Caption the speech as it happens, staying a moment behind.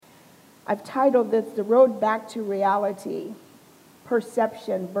I've titled this The Road Back to Reality,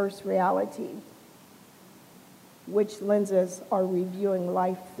 Perception versus Reality. Which lenses are we viewing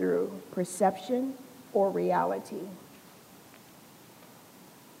life through, perception or reality?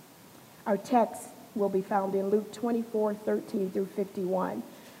 Our text will be found in Luke 24:13 through 51.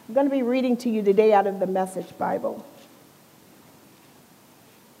 I'm going to be reading to you today out of the Message Bible.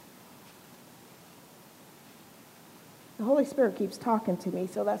 The Holy Spirit keeps talking to me,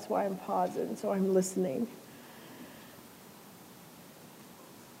 so that's why I'm pausing, so I'm listening.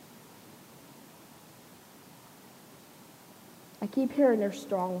 I keep hearing there's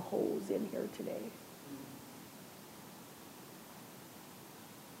strongholds in here today.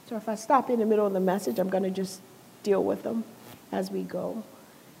 So if I stop in the middle of the message, I'm going to just deal with them as we go.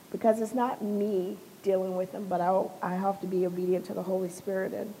 Because it's not me dealing with them, but I have to be obedient to the Holy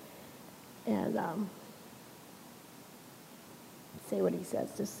Spirit and say what he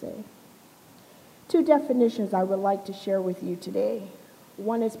says to say. Two definitions I would like to share with you today.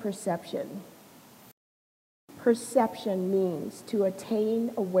 One is perception. Perception means to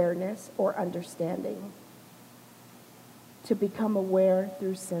attain awareness or understanding, to become aware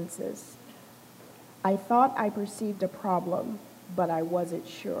through senses. I thought I perceived a problem, but I wasn't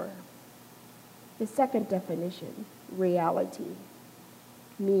sure. The second definition, reality,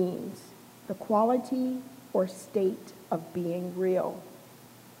 means the quality or state of being real,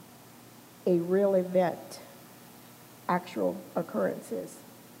 a real event, actual occurrences.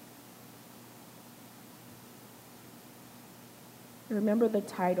 Remember the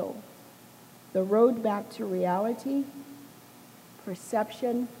title, The Road Back to Reality,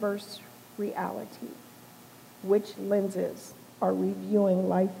 Perception versus Reality. Which lenses are we viewing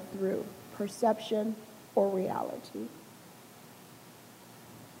life through, perception or reality?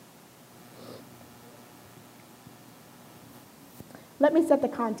 Let me set the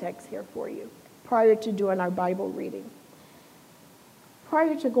context here for you prior to doing our Bible reading.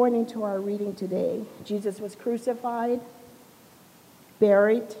 Prior to going into our reading today, Jesus was crucified,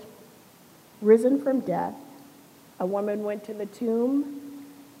 buried, risen from death. A woman went to the tomb.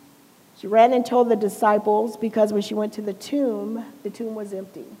 She ran and told the disciples because when she went to the tomb was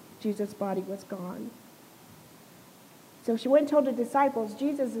empty. Jesus' body was gone. So she went and told the disciples,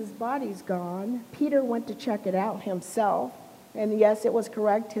 Jesus' body's gone. Peter went to check it out himself. And yes, it was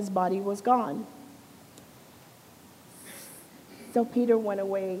correct, his body was gone. So Peter went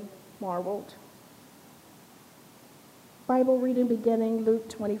away, marveled. Bible reading beginning Luke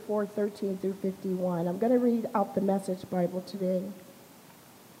 24:13 through 51. I'm going to read out the Message Bible today.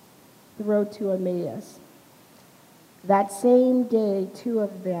 The road to Emmaus. That same day, two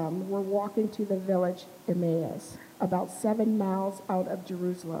of them were walking to the village Emmaus, about 7 miles out of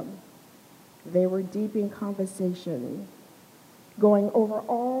Jerusalem. They were deep in conversation, going over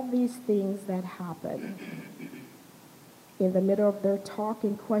all these things that happened. In the middle of their talk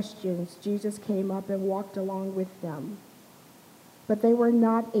and questions, Jesus came up and walked along with them. But they were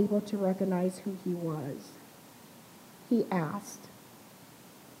not able to recognize who he was. He asked,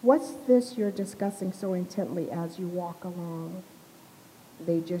 "What's this you're discussing so intently as you walk along?"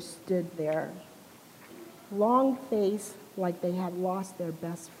 They just stood there, long-faced, like they had lost their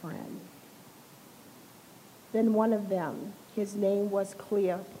best friend. Then one of them, his name was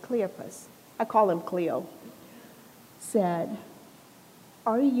Cleopas, I call him Cleo, said,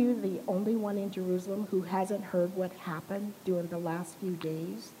 "Are you the only one in Jerusalem who hasn't heard what happened during the last few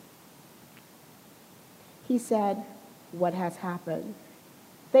days?" He said, "What has happened?"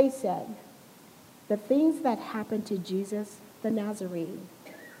 They said, "The things that happened to Jesus the Nazarene.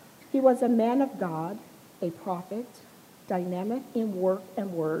 He was a man of God, a prophet, dynamic in work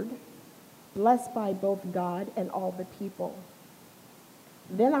and word, blessed by both God and all the people.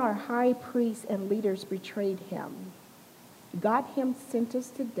 Then our high priests and leaders betrayed him, got him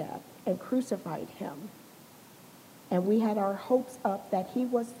sentenced to death, and crucified him. And we had our hopes up that he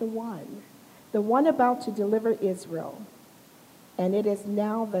was the one about to deliver Israel. And it is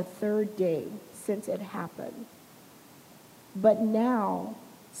now the 3rd day since it happened. But now,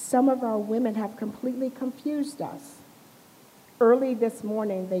 some of our women have completely confused us. Early this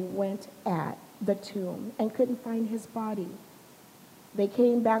morning, they went at the tomb and couldn't find his body. They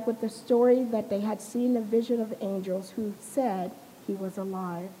came back with the story that they had seen a vision of angels who said he was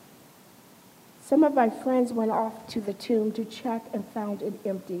alive. Some of my friends went off to the tomb to check and found it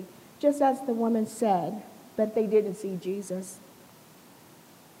empty, just as the woman said, but they didn't see Jesus.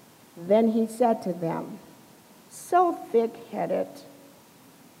 Then he said to them, "So thick-headed,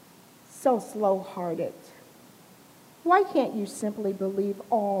 so slow-hearted. Why can't you simply believe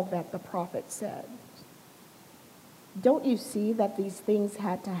all that the prophet said?" Don't you see that these things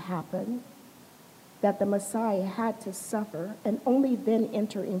had to happen? That the Messiah had to suffer and only then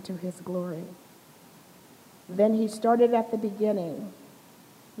enter into his glory. Then he started at the beginning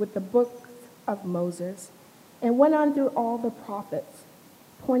with the book of Moses and went on through all the prophets,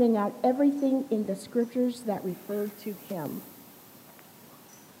 pointing out everything in the scriptures that referred to him.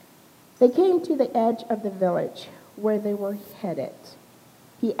 They came to the edge of the village where they were headed.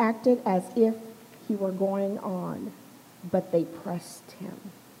 He acted as if he were going on, but they pressed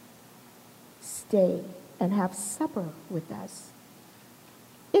him. Stay and have supper with us.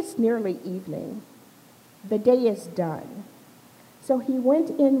 It's nearly evening. The day is done. So he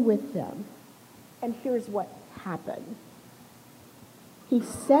went in with them, and here's what happened. He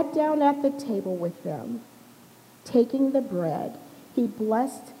sat down at the table with them. Taking the bread, he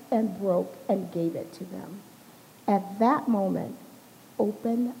blessed and broke and gave it to them. At that moment,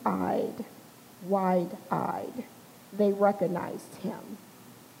 open-eyed, wide-eyed, they recognized him.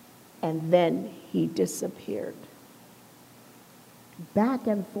 And then he disappeared. Back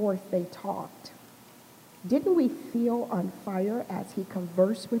and forth they talked. Didn't we feel on fire as he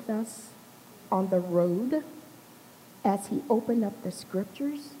conversed with us on the road, as he opened up the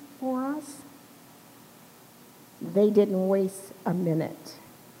scriptures for us? They didn't waste a minute.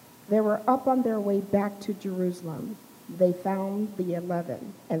 They were up on their way back to Jerusalem. They found the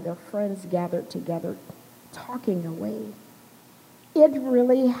 11 and their friends gathered together, talking away. It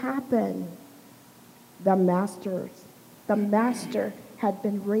really happened. The master had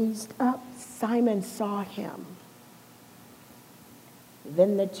been raised up. Simon saw him.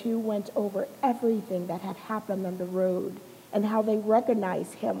 Then the two went over everything that had happened on the road and how they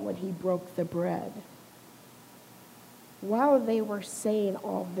recognized him when he broke the bread. While they were saying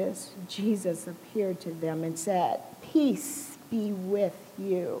all this, Jesus appeared to them and said, "Peace be with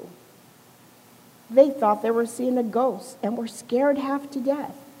you." They thought they were seeing a ghost and were scared half to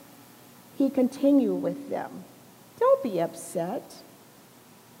death. He continued with them, "Don't be upset.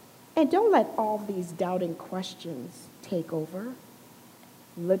 And don't let all these doubting questions take over.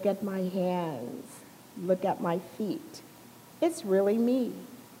 Look at my hands. Look at my feet. It's really me.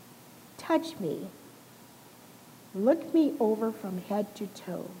 Touch me. Look me over from head to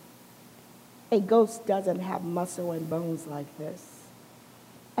toe. A ghost doesn't have muscle and bones like this."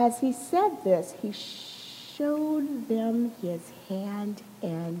 As he said this, he showed them his hand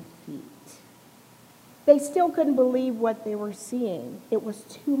and feet. They still couldn't believe what they were seeing. It was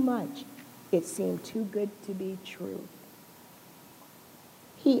too much. It seemed too good to be true.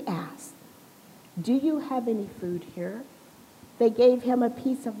 He asked, "Do you have any food here?" They gave him a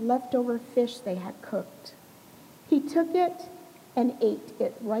piece of leftover fish they had cooked. He took it and ate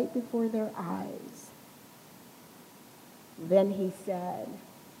it right before their eyes. Then he said,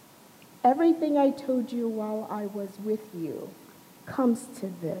 "Everything I told you while I was with you comes to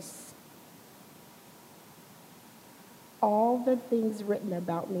this. All the things written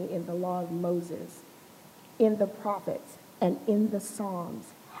about me in the law of Moses, in the prophets, and in the Psalms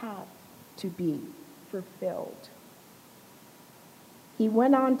have to be fulfilled." He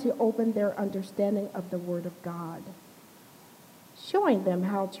went on to open their understanding of the Word of God, showing them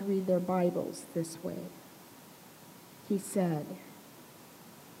how to read their Bibles this way. He said,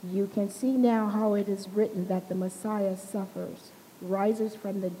 "You can see now how it is written that the Messiah suffers, rises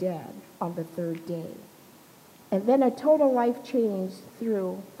from the dead on the third day. And then a total life change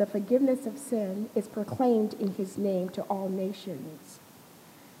through the forgiveness of sin is proclaimed in his name to all nations.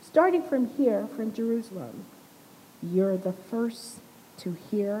 Starting from here, from Jerusalem, you're the first to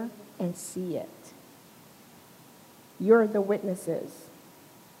hear and see it. You're the witnesses.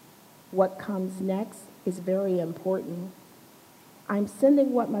 What comes next is very important. I'm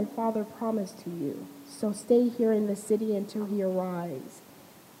sending what my Father promised to you, so stay here in the city until he arrives,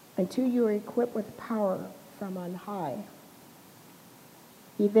 until you are equipped with power from on high."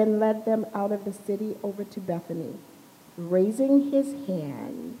 He then led them out of the city over to Bethany. Raising his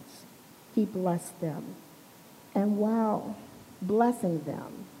hands, he blessed them, and while blessing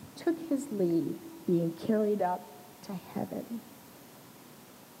them, took his leave, being carried up to heaven.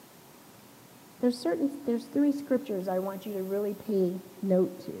 There's three scriptures I want you to really pay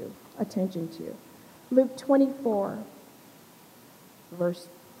attention to. Luke 24, verse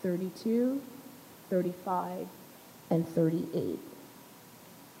 32, 35, and 38.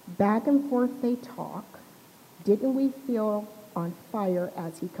 Back and forth they talk. Didn't we feel on fire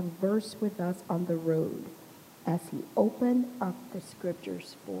as he conversed with us on the road, as he opened up the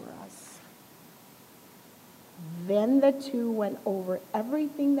scriptures for us? Then the two went over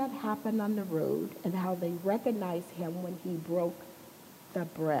everything that happened on the road and how they recognized him when he broke the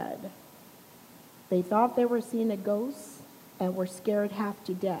bread. They thought they were seeing a ghost and were scared half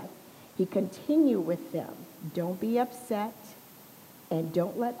to death. He continued with them, don't be upset, and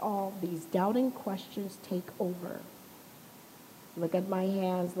don't let all these doubting questions take over. Look at my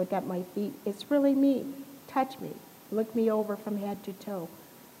hands, look at my feet. It's really me. Touch me. Look me over from head to toe.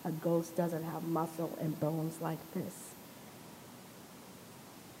 A ghost doesn't have muscle and bones like this.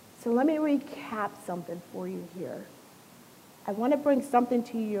 So let me recap something for you here. I want to bring something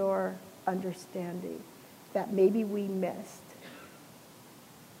to your understanding that maybe we missed.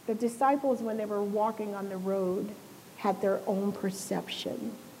 The disciples, when they were walking on the road, had their own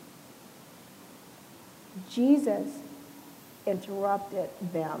perception. Jesus interrupted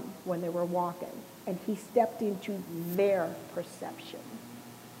them when they were walking, and he stepped into their perception.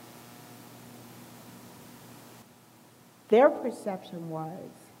 Their perception was,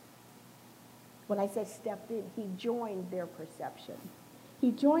 when I said stepped in, he joined their perception.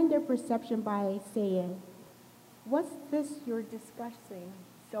 He joined their perception by saying, what's this you're discussing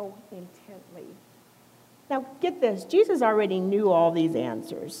so intently? Now, get this. Jesus already knew all these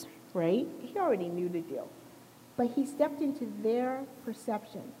answers, right? He already knew the deal. But he stepped into their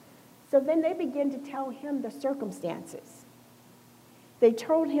perception. So then they began to tell him the circumstances. They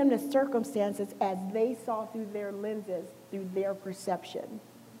told him the circumstances as they saw through their lenses, through their perception.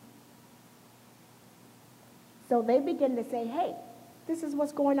 So they began to say, hey, this is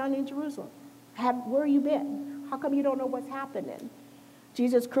what's going on in Jerusalem. Where you been? How come you don't know what's happening?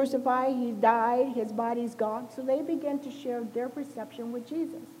 Jesus crucified, he died, his body's gone. So they began to share their perception with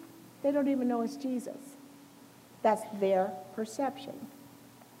Jesus. They don't even know it's Jesus. That's their perception.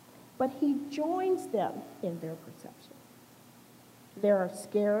 But he joins them in their perception. They're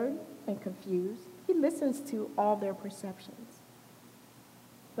scared and confused. He listens to all their perceptions.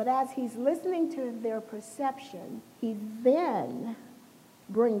 But as he's listening to their perception, he then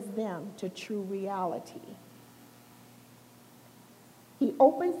brings them to true reality. He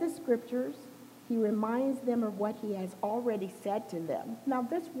opens the scriptures. He reminds them of what he has already said to them. Now,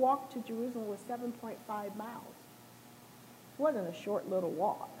 this walk to Jerusalem was 7.5 miles. It wasn't a short little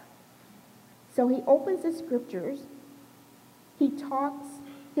walk. So he opens the scriptures. His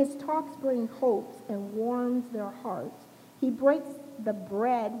talks bring hopes and warms their hearts. He breaks the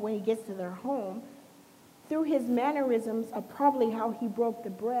bread when he gets to their home. Through his mannerisms of probably how he broke the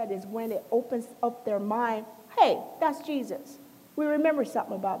bread is when it opens up their mind. Hey, that's Jesus. We remember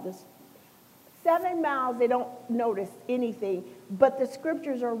something about this. 7 miles, they don't notice anything, but the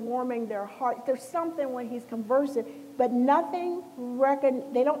scriptures are warming their heart. There's something when he's conversing, but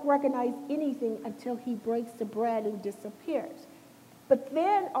they don't recognize anything until he breaks the bread and disappears. But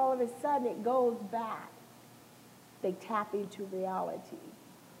then all of a sudden it goes back. They tap into reality.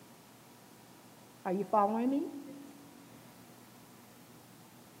 Are you following me?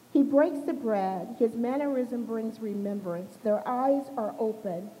 He breaks the bread. His mannerism brings remembrance. Their eyes are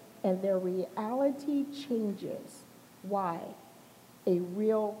open, and their reality changes. Why? A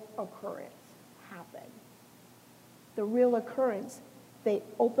real occurrence happened. The real occurrence, they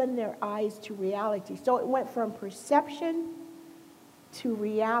opened their eyes to reality. So it went from perception to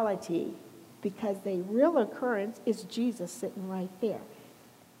reality, because the real occurrence is Jesus sitting right there.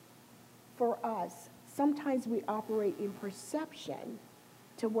 For us, sometimes we operate in perception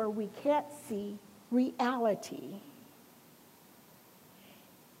to where we can't see reality.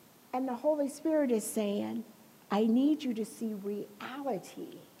 And the Holy Spirit is saying, I need you to see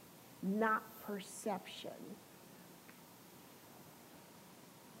reality, not perception.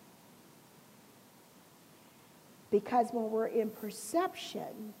 Because when we're in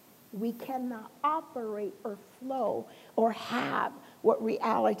perception, we cannot operate or flow or have what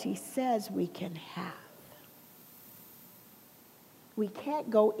reality says we can have. We can't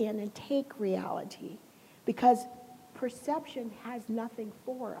go in and take reality because perception has nothing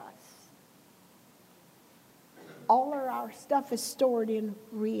for us. All of our stuff is stored in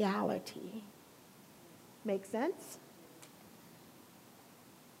reality. Make sense?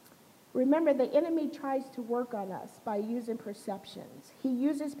 Remember, the enemy tries to work on us by using perceptions. He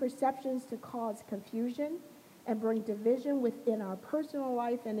uses perceptions to cause confusion and bring division within our personal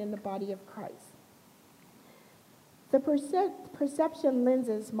life and in the body of Christ. The perception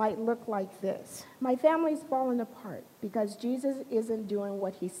lenses might look like this. My family's fallen apart because Jesus isn't doing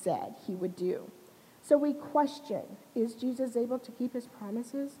what he said he would do. So we question, is Jesus able to keep his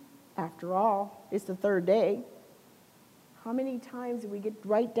promises? After all, it's the third day. How many times do we get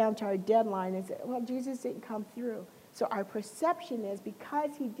right down to our deadline and say, well, Jesus didn't come through? So our perception is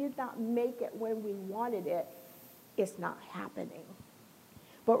because he did not make it when we wanted it, it's not happening.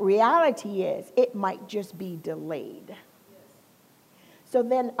 But reality is it might just be delayed. So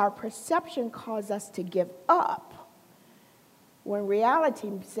then our perception causes us to give up when reality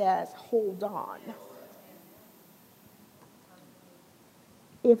says, hold on.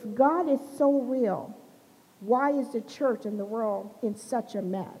 If God is so real, why is the church and the world in such a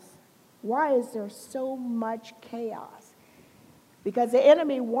mess? Why is there so much chaos? Because the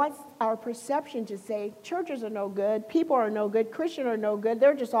enemy wants our perception to say, churches are no good, people are no good, Christians are no good,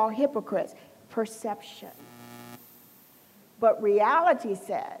 they're just all hypocrites. Perception. But reality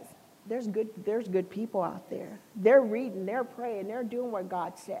says, there's good people out there. They're reading, they're praying, they're doing what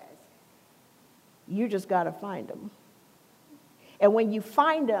God says. You just got to find them. And when you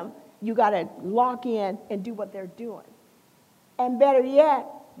find them, you got to lock in and do what they're doing. And better yet,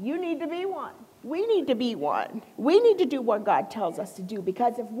 you need to be one. We need to be one. We need to do what God tells us to do,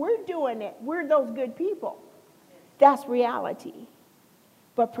 because if we're doing it, we're those good people. That's reality.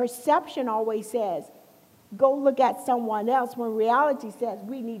 But perception always says, go look at someone else, when reality says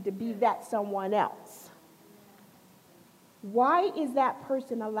we need to be that someone else. Why is that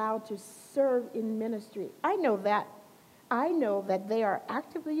person allowed to serve in ministry? I know that they are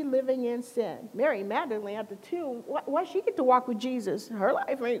actively living in sin. Mary Magdalene at the tomb, why she get to walk with Jesus? Her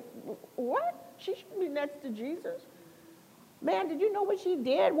life ain't, what? She should be next to Jesus. Man, did you know what she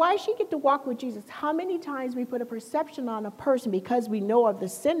did? Why she get to walk with Jesus? How many times we put a perception on a person because we know of the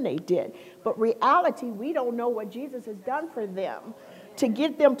sin they did. But reality, we don't know what Jesus has done for them to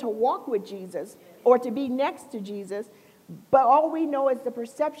get them to walk with Jesus or to be next to Jesus. But all we know is the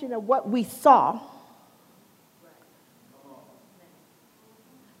perception of what we saw.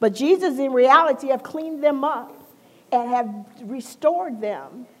 But Jesus, in reality, have cleaned them up and have restored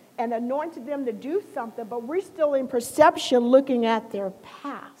them and anointed them to do something, but we're still in perception looking at their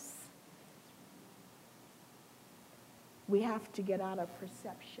past. We have to get out of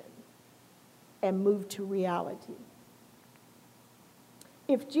perception and move to reality.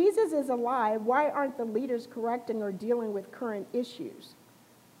 If Jesus is alive, why aren't the leaders correcting or dealing with current issues?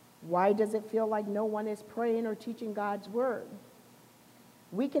 Why does it feel like no one is praying or teaching God's word?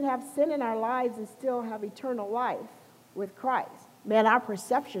 We can have sin in our lives and still have eternal life with Christ. Man, our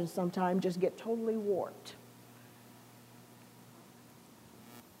perceptions sometimes just get totally warped.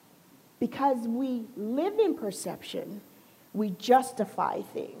 Because we live in perception, we justify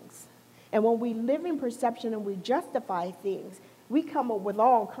things. And when we live in perception and we justify things, we come up with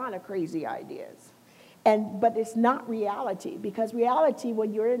all kind of crazy ideas. But it's not reality, because reality,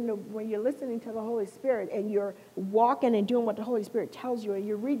 when you're listening to the Holy Spirit and you're walking and doing what the Holy Spirit tells you and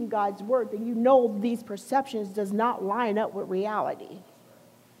you're reading God's word, then you know these perceptions does not line up with reality,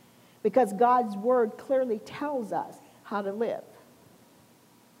 because God's word clearly tells us how to live.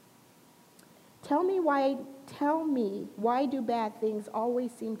 Tell me why do bad things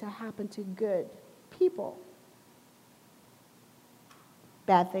always seem to happen to good people?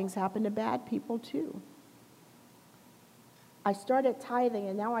 Bad things happen to bad people too. I started tithing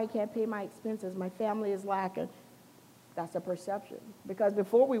and now I can't pay my expenses. My family is lacking. That's a perception. Because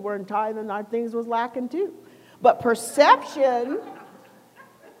before we weren't tithing, our things was lacking too. But perception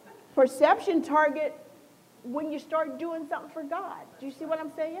target when you start doing something for God. Do you see what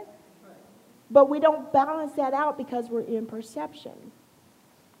I'm saying? But we don't balance that out because we're in perception.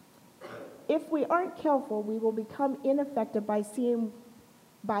 If we aren't careful, we will become ineffective by seeing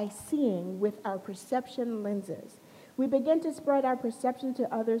with our perception lenses. We begin to spread our perception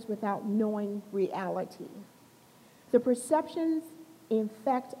to others without knowing reality. The perceptions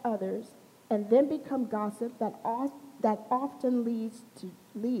infect others and then become gossip that often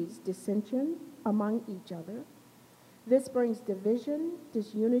leads dissension among each other. This brings division,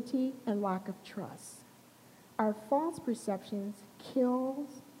 disunity, and lack of trust. Our false perceptions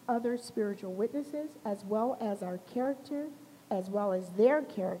kills other spiritual witnesses as well as our character, as well as their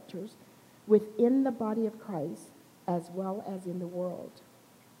characters within the body of Christ, as well as in the world.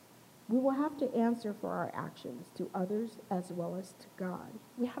 We will have to answer for our actions to others as well as to God.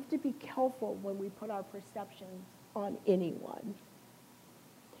 We have to be careful when we put our perceptions on anyone.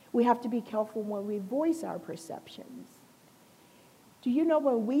 We have to be careful when we voice our perceptions. Do you know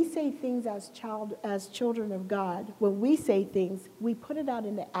when we say things as children of God, when we say things, we put it out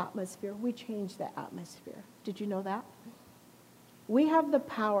in the atmosphere, we change the atmosphere. Did you know that? We have the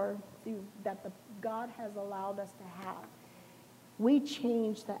power that God has allowed us to have. We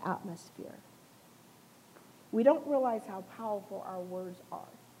change the atmosphere. We don't realize how powerful our words are.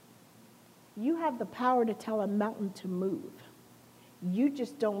 You have the power to tell a mountain to move. You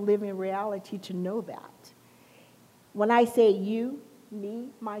just don't live in reality to know that. When I say you, me,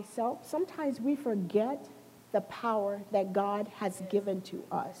 myself, sometimes we forget the power that God has given to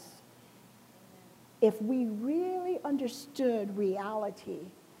us. if we really understood reality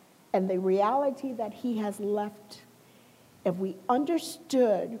and the reality that he has left, if we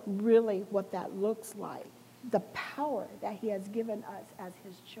understood really what that looks like, the power that he has given us as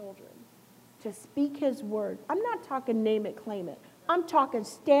his children to speak his word. I'm not talking name it, claim it. I'm talking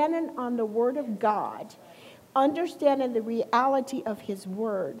standing on the word of God, understanding the reality of his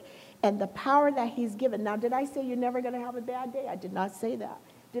word and the power that he's given. Now, did I say you're never going to have a bad day? I did not say that.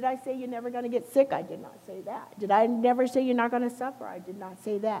 Did I say you're never going to get sick? I did not say that. Did I never say you're not going to suffer? I did not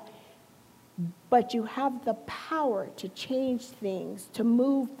say that. But you have the power to change things, to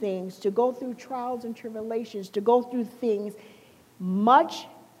move things, to go through trials and tribulations, to go through things much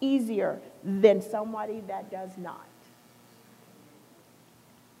easier than somebody that does not.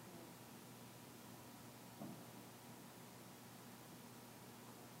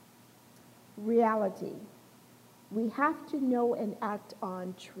 Reality. We have to know and act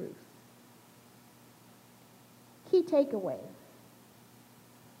on truth. Key takeaway.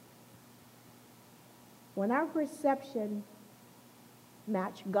 When our perception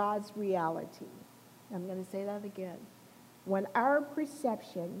match God's reality, I'm going to say that again. When our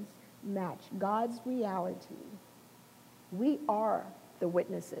perceptions match God's reality, we are the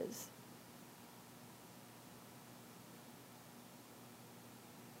witnesses.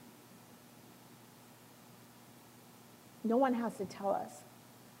 No one has to tell us.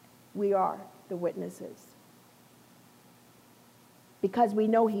 We are the witnesses. Because we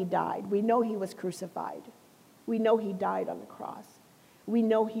know he died. We know he was crucified. We know he died on the cross. We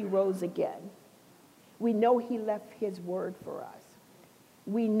know he rose again. We know he left his word for us.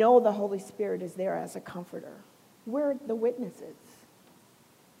 We know the Holy Spirit is there as a comforter. We're the witnesses.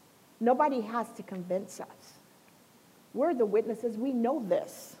 Nobody has to convince us. We're the witnesses. We know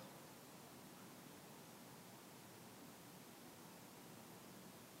this.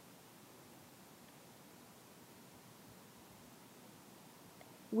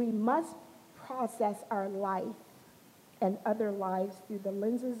 We must process our life and other lives through the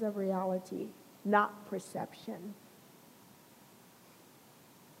lenses of reality, not perception.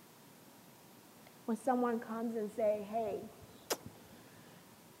 When someone comes and say, hey,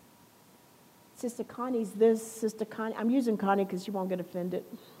 Sister Connie's this, Sister Connie, I'm using Connie because she won't get offended.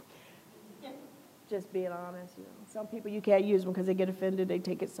 Just being honest, you know. Some people you can't use them because they get offended, they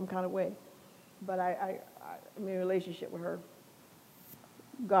take it some kind of way. But I'm in a relationship with her.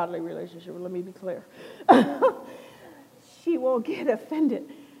 Godly relationship, let me be clear. She won't get offended.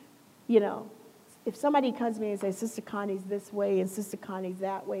 You know, if somebody comes to me and says, Sister Connie's this way, and Sister Connie's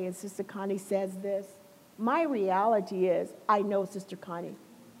that way, and Sister Connie says this, my reality is, I know Sister Connie.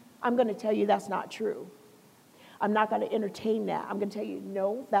 I'm going to tell you that's not true. I'm not going to entertain that. I'm going to tell you,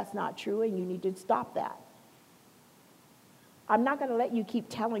 no, that's not true, and you need to stop that. I'm not going to let you keep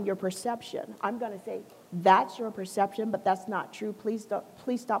telling your perception. I'm going to say, that's your perception, but that's not true. Please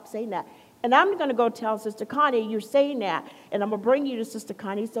stop saying that. And I'm going to go tell Sister Connie, you're saying that, and I'm going to bring you to Sister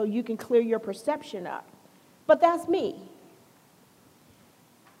Connie so you can clear your perception up. But that's me.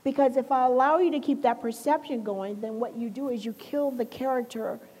 Because if I allow you to keep that perception going, then what you do is you kill the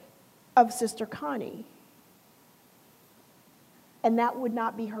character of Sister Connie. And that would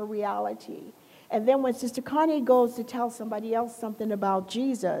not be her reality. And then when Sister Connie goes to tell somebody else something about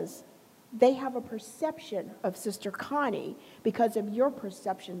Jesus, they have a perception of Sister Connie because of your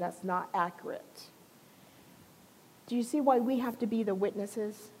perception that's not accurate. Do you see why we have to be the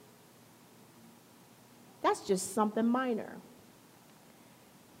witnesses? That's just something minor.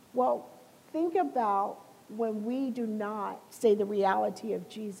 Well, think about when we do not say the reality of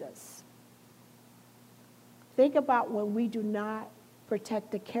Jesus. Think about when we do not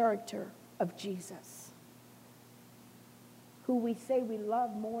protect the character of Jesus, who we say we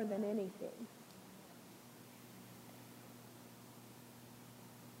love more than anything.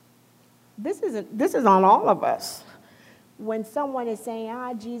 This is on all of us. When someone is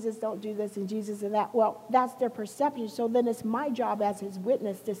saying, Jesus don't do this and Jesus and that, well, that's their perception. So then it's my job as his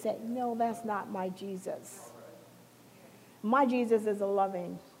witness to say, no, that's not my Jesus. My Jesus is a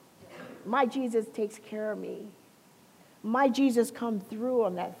loving. My Jesus takes care of me. My Jesus come through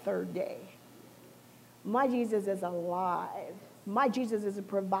on that third day. My Jesus is alive. My Jesus is a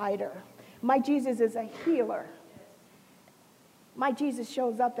provider. My Jesus is a healer. My Jesus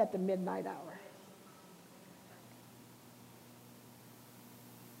shows up at the midnight hour.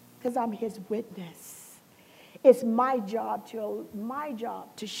 Because I'm his witness. It's my job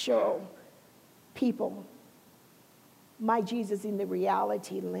to show people my Jesus in the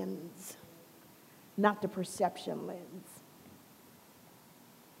reality lens, not the perception lens.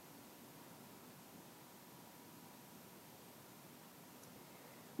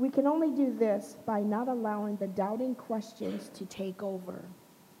 We can only do this by not allowing the doubting questions to take over.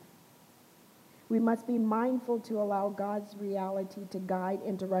 We must be mindful to allow God's reality to guide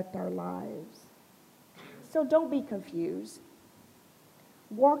and direct our lives. So don't be confused.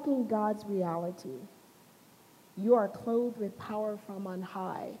 Walk in God's reality. You are clothed with power from on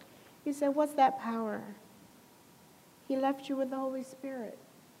high. You say, what's that power? He left you with the Holy Spirit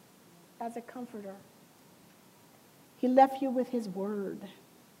as a comforter. He left you with his word.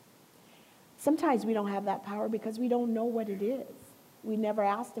 Sometimes we don't have that power because we don't know what it is. We never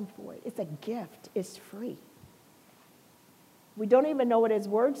asked him for it. It's a gift. It's free. We don't even know what his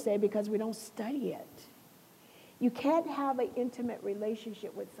words say because we don't study it. You can't have an intimate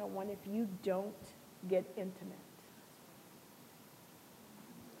relationship with someone if you don't get intimate.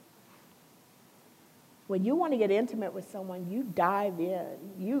 When you want to get intimate with someone, you dive in.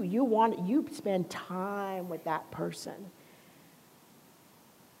 You spend time with that person.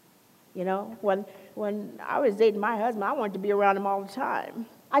 You know, when I was dating my husband, I wanted to be around him all the time.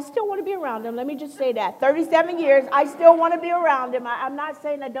 I still want to be around him. Let me just say that. 37 years, I still want to be around him. I'm not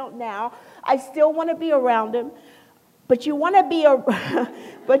saying I don't now. I still want to be around him. But you want to be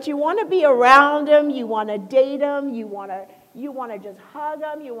around him. You want to date him. You want to just hug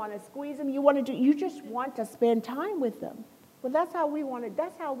him. You want to squeeze him. You just want to spend time with him. Well, that's how we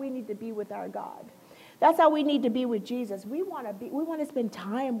need to be with our God. That's how we need to be with Jesus. We want to spend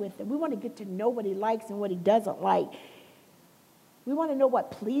time with him. We want to get to know what he likes and what he doesn't like. We want to know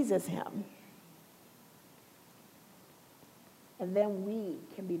what pleases him. And then we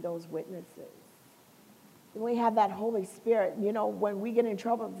can be those witnesses. When we have that Holy Spirit, you know, when we get in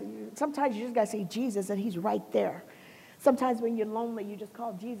trouble, sometimes you just got to say Jesus and he's right there. Sometimes when you're lonely, you just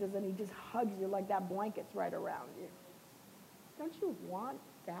call Jesus and he just hugs you like that blanket's right around you. Don't you want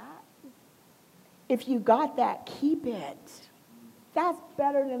that? If you got that, keep it. That's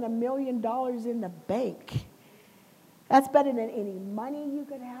better than $1 million in the bank. That's better than any money you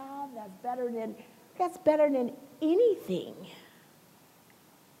could have. That's better than anything.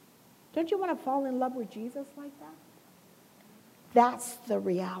 Don't you want to fall in love with Jesus like that? That's the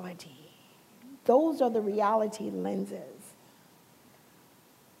reality. Those are the reality lenses.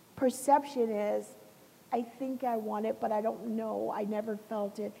 Perception is, I think I want it, but I don't know. I never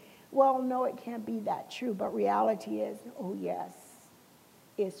felt it. Well, no, it can't be that true. But reality is, oh, yes,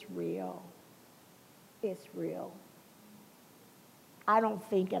 it's real. It's real. I don't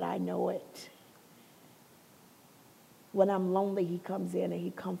think it, I know it. When I'm lonely, he comes in and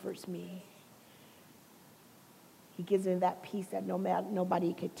he comforts me. He gives me that peace that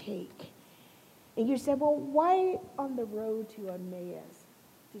nobody could take. And you said, well, why on the road to Emmaus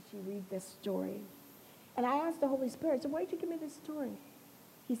did she read this story? And I asked the Holy Spirit, so why did you give me this story?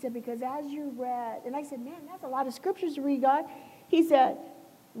 He said, because as you read, and I said, man, that's a lot of scriptures to read, God. He said,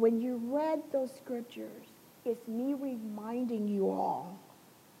 when you read those scriptures, it's me reminding you all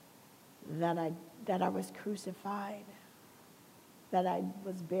that I was crucified, that I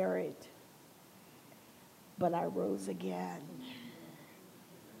was buried, but I rose again.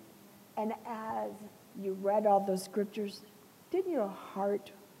 And as you read all those scriptures, didn't your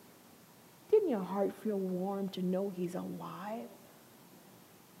heart feel warm to know he's alive?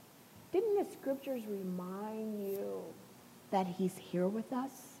 Didn't the scriptures remind you that he's here with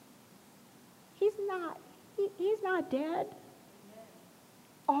us? He's not dead.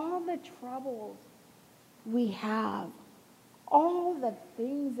 All the troubles we have, all the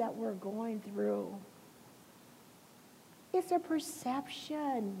things that we're going through, it's a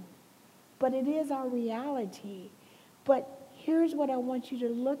perception, but it is our reality. But here's what I want you to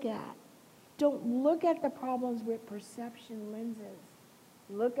look at. Don't look at the problems with perception lenses.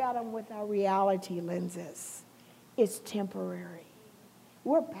 Look at them with our reality lenses. It's temporary.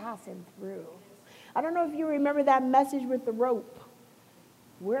 We're passing through. I don't know if you remember that message with the rope.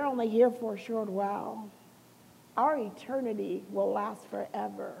 We're only here for a short while. Our eternity will last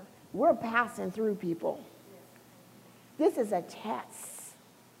forever. We're passing through, people. This is a test.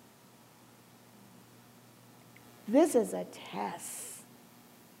 This is a test.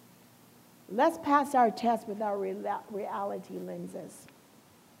 Let's pass our test with our reality lenses.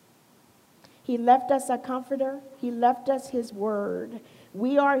 He left us a comforter. He left us his word.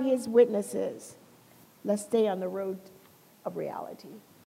 We are his witnesses. Let's stay on the road of reality.